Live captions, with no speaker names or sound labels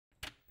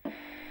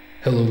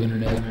Hello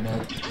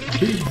Internet,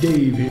 Big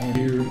Dave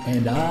here,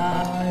 and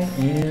I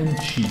am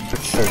cheap.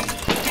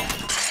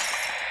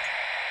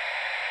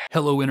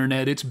 Hello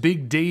Internet, it's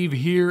Big Dave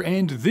here,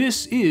 and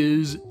this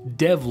is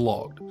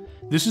DevLogged.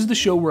 This is the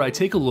show where I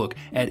take a look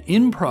at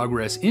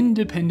in-progress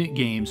independent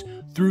games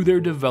through their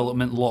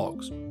development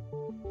logs.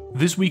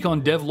 This week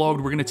on DevLogged,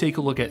 we're going to take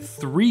a look at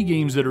 3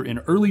 games that are in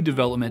early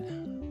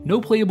development,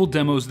 no playable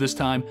demos this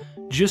time,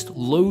 just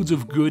loads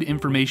of good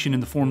information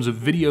in the forms of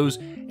videos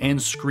and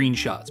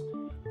screenshots.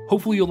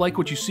 Hopefully you'll like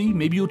what you see,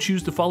 maybe you'll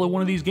choose to follow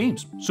one of these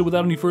games. So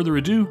without any further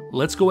ado,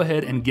 let's go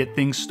ahead and get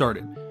things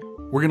started.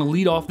 We're going to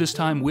lead off this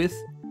time with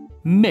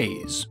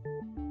Maze.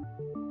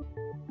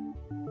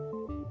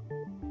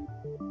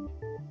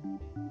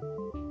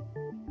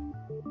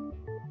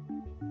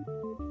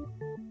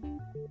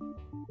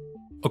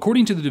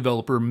 According to the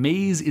developer,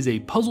 Maze is a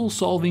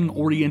puzzle-solving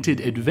oriented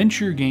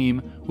adventure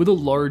game with a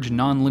large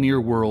non-linear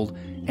world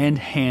and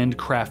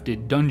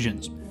handcrafted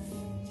dungeons.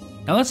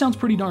 Now that sounds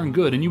pretty darn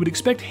good, and you would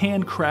expect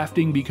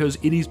handcrafting because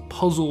it is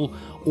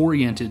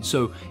puzzle-oriented,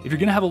 so if you're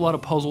going to have a lot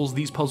of puzzles,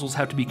 these puzzles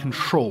have to be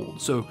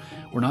controlled. So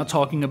we're not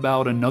talking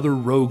about another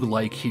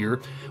roguelike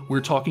here,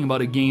 we're talking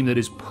about a game that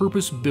is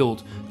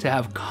purpose-built to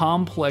have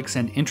complex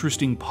and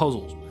interesting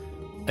puzzles.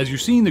 As you're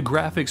seeing the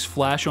graphics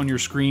flash on your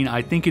screen,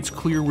 I think it's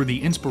clear where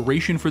the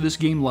inspiration for this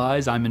game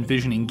lies. I'm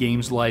envisioning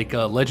games like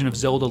Legend of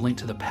Zelda: Link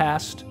to the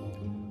Past,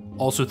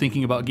 also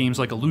thinking about games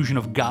like Illusion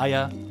of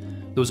Gaia,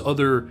 those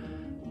other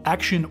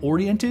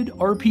action-oriented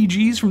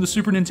RPGs from the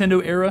Super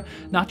Nintendo era,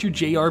 not your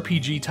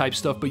JRPG type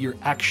stuff, but your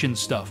action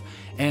stuff.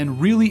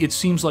 And really, it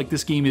seems like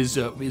this game is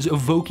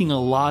evoking a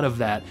lot of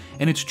that,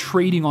 and it's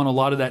trading on a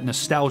lot of that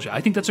nostalgia. I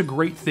think that's a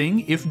great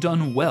thing if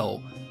done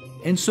well.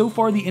 And so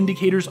far, the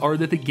indicators are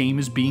that the game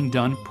is being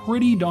done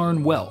pretty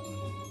darn well.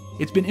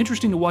 It's been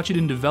interesting to watch it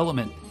in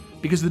development,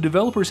 because the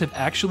developers have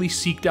actually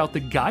seeked out the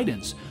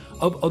guidance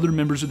of other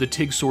members of the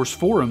TIG source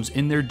forums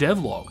in their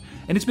devlog.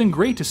 And it's been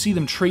great to see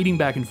them trading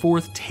back and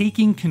forth,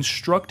 taking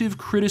constructive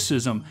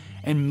criticism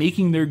and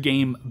making their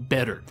game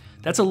better.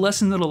 That's a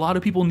lesson that a lot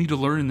of people need to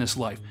learn in this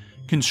life.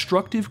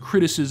 Constructive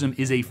criticism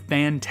is a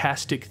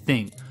fantastic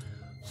thing.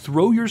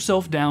 Throw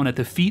yourself down at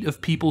the feet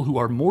of people who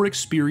are more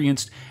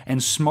experienced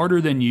and smarter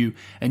than you,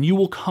 and you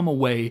will come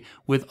away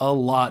with a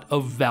lot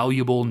of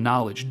valuable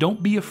knowledge.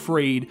 Don't be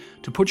afraid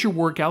to put your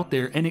work out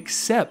there and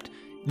accept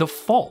the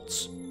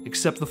faults.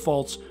 Accept the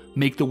faults,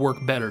 make the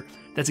work better.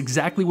 That's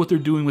exactly what they're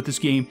doing with this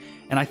game,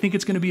 and I think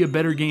it's going to be a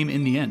better game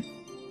in the end.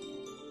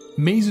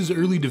 Maze's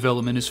early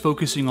development is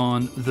focusing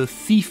on the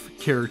thief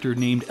character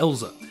named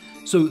Elsa.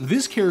 So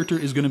this character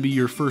is going to be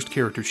your first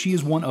character. She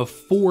is one of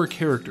 4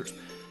 characters.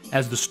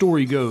 As the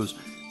story goes,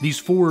 these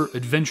 4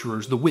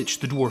 adventurers, the witch,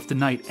 the dwarf, the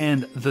knight,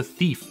 and the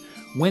thief,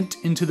 went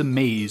into the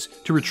maze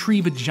to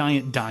retrieve a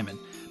giant diamond.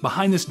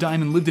 Behind this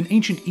diamond lived an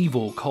ancient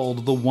evil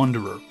called the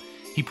Wanderer.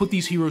 He put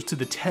these heroes to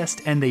the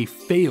test and they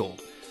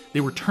failed. They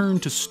were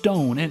turned to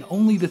stone and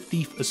only the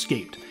thief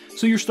escaped.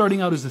 So you're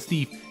starting out as the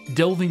thief,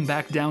 delving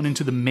back down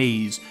into the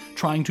maze,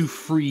 trying to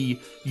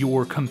free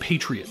your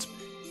compatriots.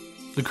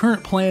 The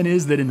current plan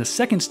is that in the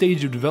second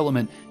stage of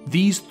development,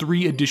 these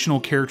 3 additional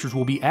characters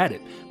will be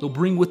added. They'll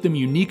bring with them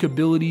unique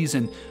abilities,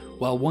 and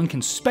while one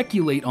can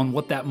speculate on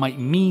what that might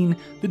mean,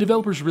 the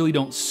developers really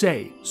don't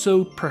say.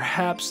 So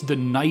perhaps the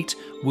knight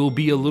will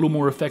be a little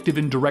more effective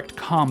in direct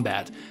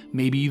combat.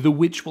 Maybe the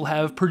witch will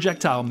have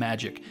projectile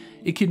magic.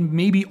 It can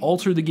maybe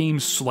alter the game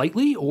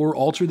slightly or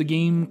alter the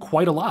game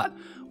quite a lot.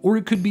 Or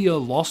it could be a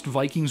Lost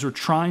Vikings or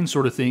Trine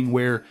sort of thing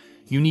where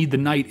you need the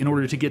knight in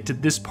order to get to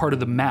this part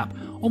of the map,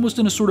 almost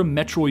in a sort of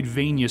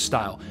Metroidvania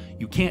style.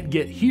 You can't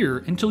get here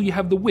until you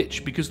have the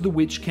witch, because the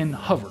witch can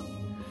hover.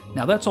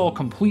 Now that's all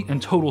complete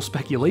and total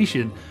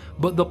speculation,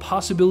 but the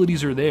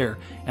possibilities are there,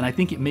 and I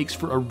think it makes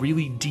for a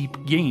really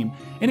deep game,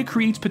 and it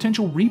creates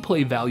potential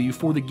replay value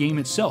for the game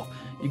itself.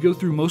 You go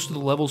through most of the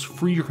levels,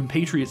 free your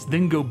compatriots,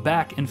 then go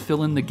back and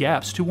fill in the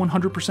gaps to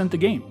 100% the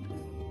game.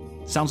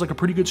 Sounds like a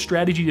pretty good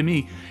strategy to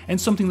me,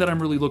 and something that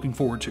I'm really looking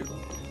forward to.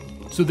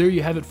 So there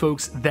you have it,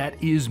 folks.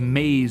 That is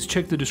Maze.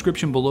 Check the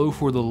description below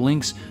for the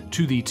links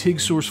to the TIG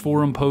Source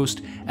forum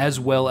post, as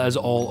well as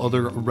all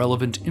other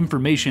relevant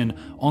information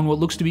on what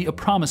looks to be a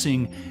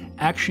promising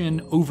action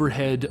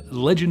overhead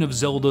Legend of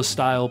Zelda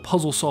style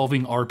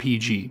puzzle-solving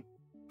RPG.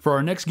 For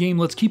our next game,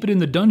 let's keep it in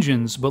the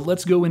dungeons, but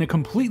let's go in a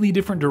completely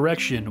different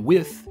direction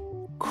with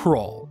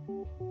Crawl.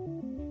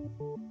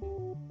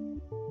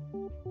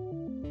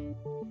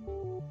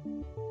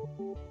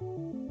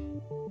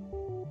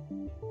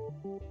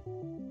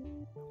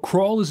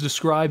 Crawl is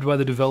described by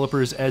the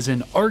developers as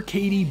an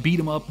arcadey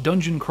beat-em-up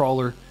dungeon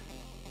crawler,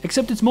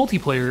 except it's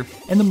multiplayer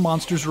and the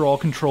monsters are all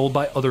controlled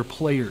by other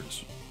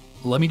players.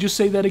 Let me just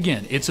say that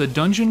again. It's a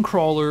dungeon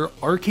crawler,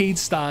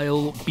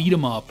 arcade-style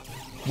beat-em-up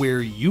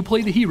where you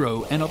play the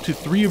hero and up to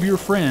 3 of your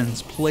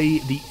friends play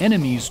the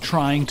enemies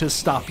trying to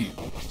stop you.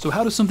 So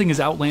how does something as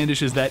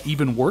outlandish as that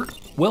even work?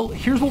 Well,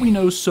 here's what we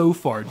know so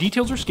far.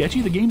 Details are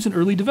sketchy, the game's in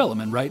early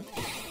development, right?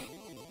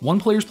 1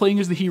 player's playing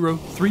as the hero,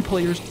 3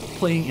 players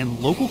playing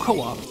in local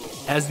co-op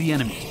as the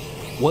enemies.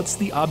 What's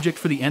the object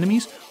for the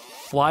enemies?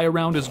 fly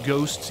around as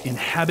ghosts,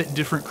 inhabit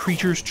different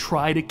creatures,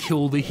 try to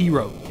kill the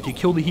hero. If you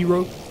kill the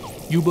hero,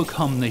 you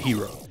become the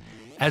hero.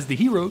 As the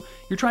hero,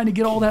 you're trying to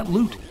get all that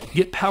loot,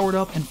 get powered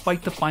up, and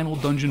fight the final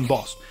dungeon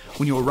boss.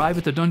 When you arrive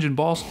at the dungeon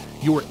boss,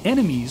 your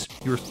enemies,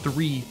 your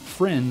 3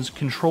 friends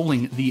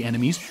controlling the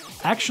enemies,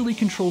 actually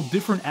control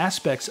different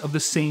aspects of the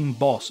same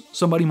boss.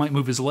 Somebody might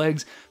move his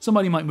legs,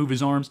 somebody might move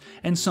his arms,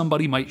 and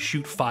somebody might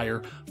shoot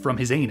fire from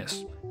his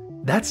anus.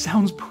 That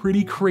sounds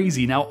pretty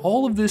crazy. Now,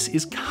 all of this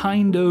is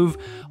kind of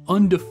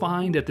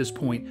undefined at this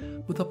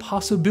point, but the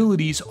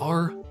possibilities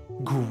are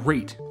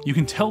great. You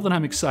can tell that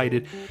I'm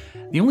excited.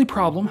 The only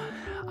problem,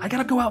 I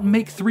gotta go out and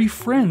make 3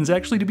 friends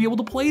actually to be able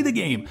to play the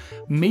game.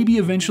 Maybe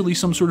eventually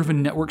some sort of a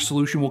network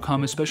solution will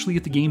come, especially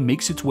if the game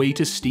makes its way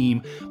to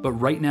Steam. But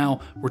right now,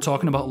 we're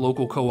talking about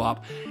local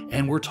co-op,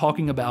 and we're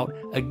talking about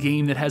a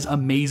game that has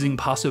amazing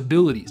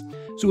possibilities.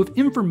 So if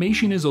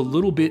information is a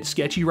little bit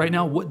sketchy right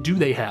now, what do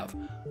they have?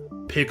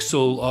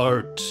 Pixel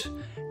art.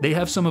 They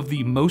have some of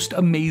the most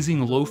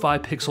amazing lo-fi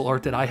pixel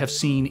art that I have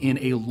seen in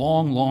a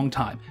long, long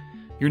time.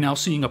 You're now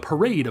seeing a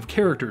parade of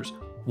characters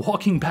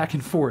walking back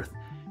and forth,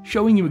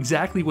 showing you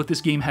exactly what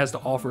this game has to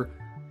offer.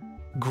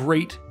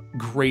 Great,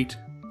 great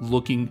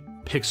looking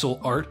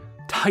pixel art,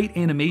 tight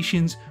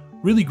animations,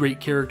 really great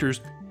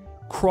characters.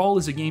 Crawl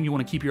is a game you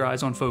want to keep your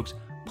eyes on, folks.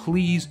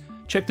 Please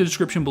check the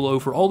description below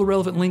for all the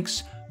relevant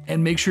links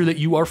and make sure that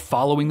you are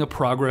following the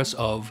progress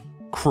of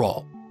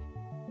Crawl.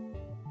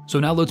 So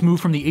now let's move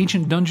from the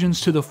ancient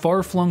dungeons to the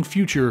far-flung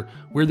future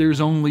where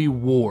there's only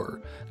war.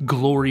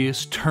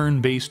 Glorious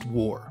turn-based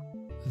war.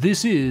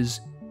 This is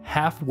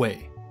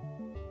Halfway.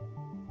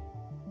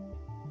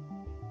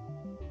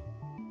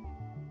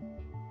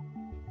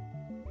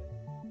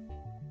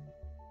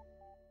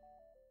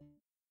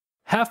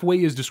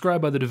 Halfway is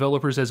described by the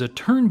developers as a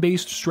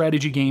turn-based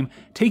strategy game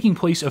taking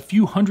place a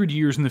few hundred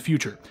years in the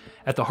future.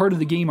 At the heart of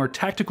the game are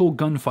tactical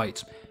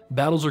gunfights.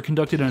 Battles are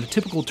conducted in a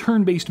typical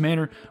turn-based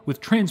manner with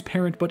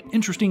transparent but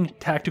interesting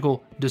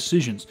tactical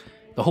decisions.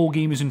 The whole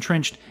game is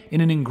entrenched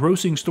in an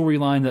engrossing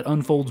storyline that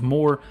unfolds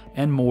more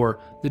and more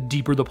the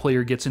deeper the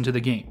player gets into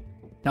the game.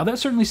 Now that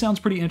certainly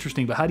sounds pretty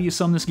interesting, but how do you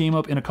sum this game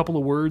up in a couple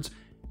of words?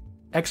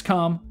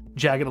 XCOM,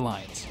 Jagged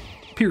Alliance.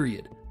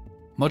 Period.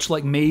 Much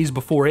like Maze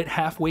before it,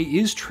 Halfway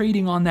is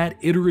trading on that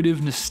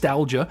iterative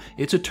nostalgia.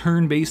 It's a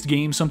turn-based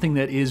game, something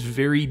that is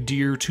very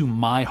dear to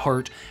my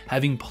heart,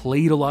 having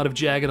played a lot of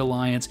Jagged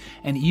Alliance,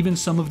 and even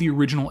some of the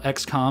original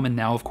XCOM, and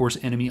now of course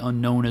Enemy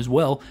Unknown as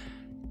well.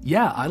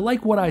 Yeah, I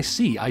like what I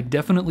see. I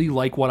definitely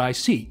like what I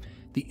see.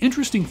 The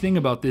interesting thing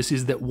about this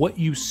is that what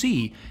you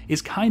see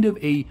is kind of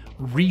a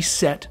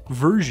reset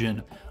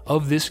version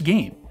of this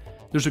game.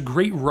 There's a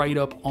great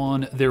write-up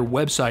on their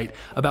website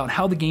about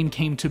how the game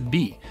came to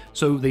be.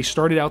 So they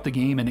started out the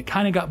game and it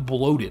kind of got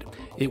bloated.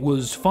 It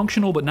was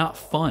functional but not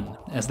fun,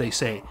 as they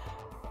say.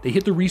 They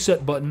hit the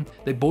reset button,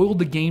 they boiled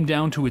the game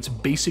down to its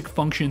basic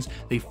functions,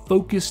 they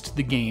focused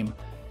the game,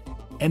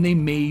 and they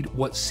made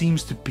what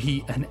seems to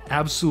be an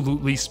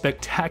absolutely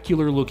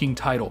spectacular looking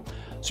title.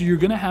 So you're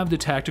gonna have the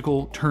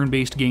tactical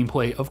turn-based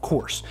gameplay, of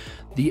course.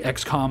 The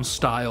XCOM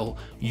style,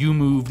 you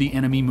move, the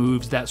enemy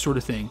moves, that sort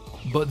of thing.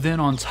 But then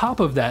on top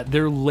of that,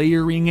 they're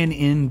layering an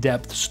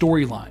in-depth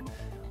storyline.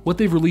 What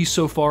they've released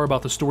so far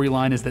about the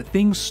storyline is that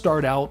things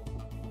start out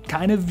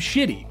kind of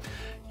shitty.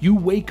 You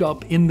wake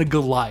up in the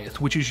Goliath,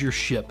 which is your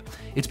ship.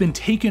 It's been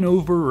taken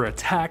over or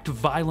attacked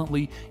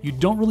violently. You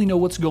don't really know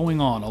what's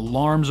going on.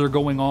 Alarms are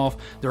going off,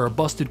 there are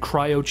busted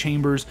cryo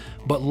chambers,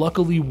 but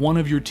luckily one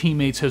of your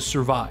teammates has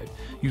survived.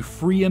 You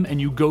free him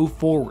and you go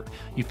forward.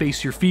 You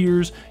face your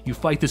fears, you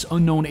fight this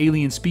unknown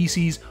alien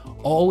species,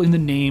 all in the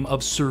name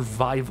of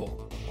survival.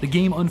 The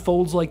game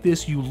unfolds like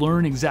this, you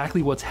learn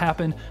exactly what's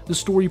happened, the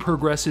story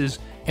progresses,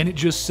 and it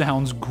just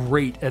sounds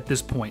great at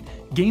this point.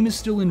 Game is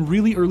still in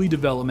really early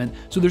development,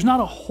 so there's not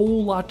a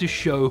whole lot to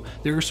show.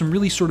 There are some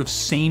really sort of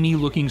samey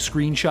looking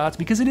screenshots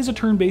because it is a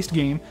turn-based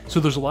game,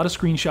 so there's a lot of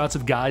screenshots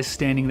of guys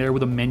standing there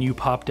with a menu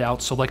popped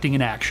out selecting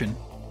an action.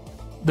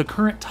 The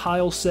current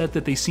tile set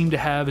that they seem to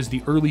have is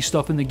the early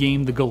stuff in the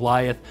game, the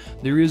Goliath.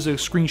 There is a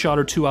screenshot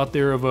or two out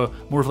there of a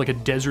more of like a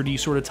deserty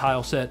sort of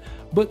tile set,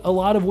 but a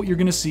lot of what you're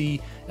gonna see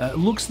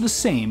looks the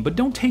same, but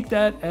don't take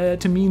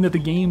that to mean that the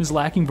game is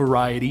lacking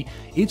variety.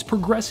 It's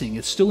progressing,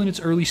 it's still in its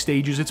early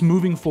stages, it's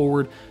moving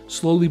forward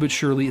slowly but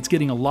surely, it's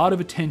getting a lot of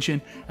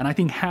attention, and I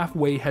think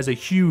Halfway has a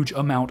huge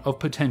amount of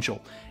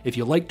potential. If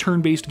you like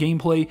turn-based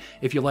gameplay,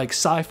 if you like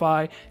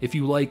sci-fi, if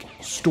you like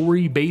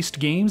story-based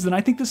games, then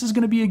I think this is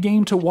going to be a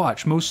game to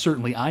watch, most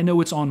certainly. I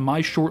know it's on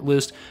my short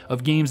list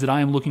of games that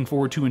I am looking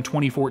forward to in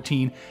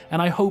 2014,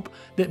 and I hope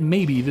that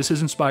maybe this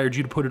has inspired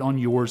you to put it on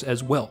yours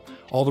as well.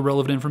 All the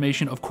relevant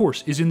information, of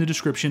course, is in the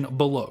description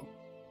below.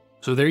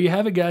 So there you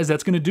have it, guys.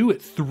 That's going to do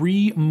it.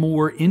 3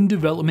 more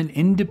in-development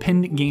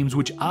independent games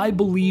which I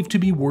believe to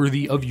be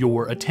worthy of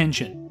your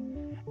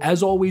attention.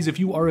 As always, if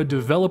you are a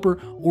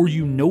developer or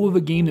you know of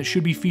a game that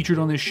should be featured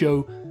on this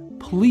show,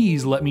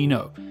 please let me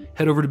know.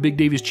 Head over to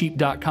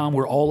BigDaveIsCheap.com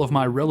where all of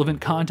my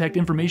relevant contact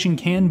information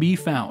can be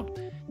found.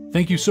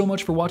 Thank you so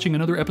much for watching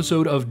another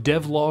episode of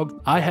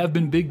DevLogged. I have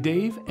been Big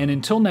Dave, and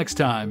until next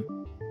time,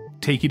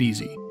 take it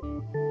easy.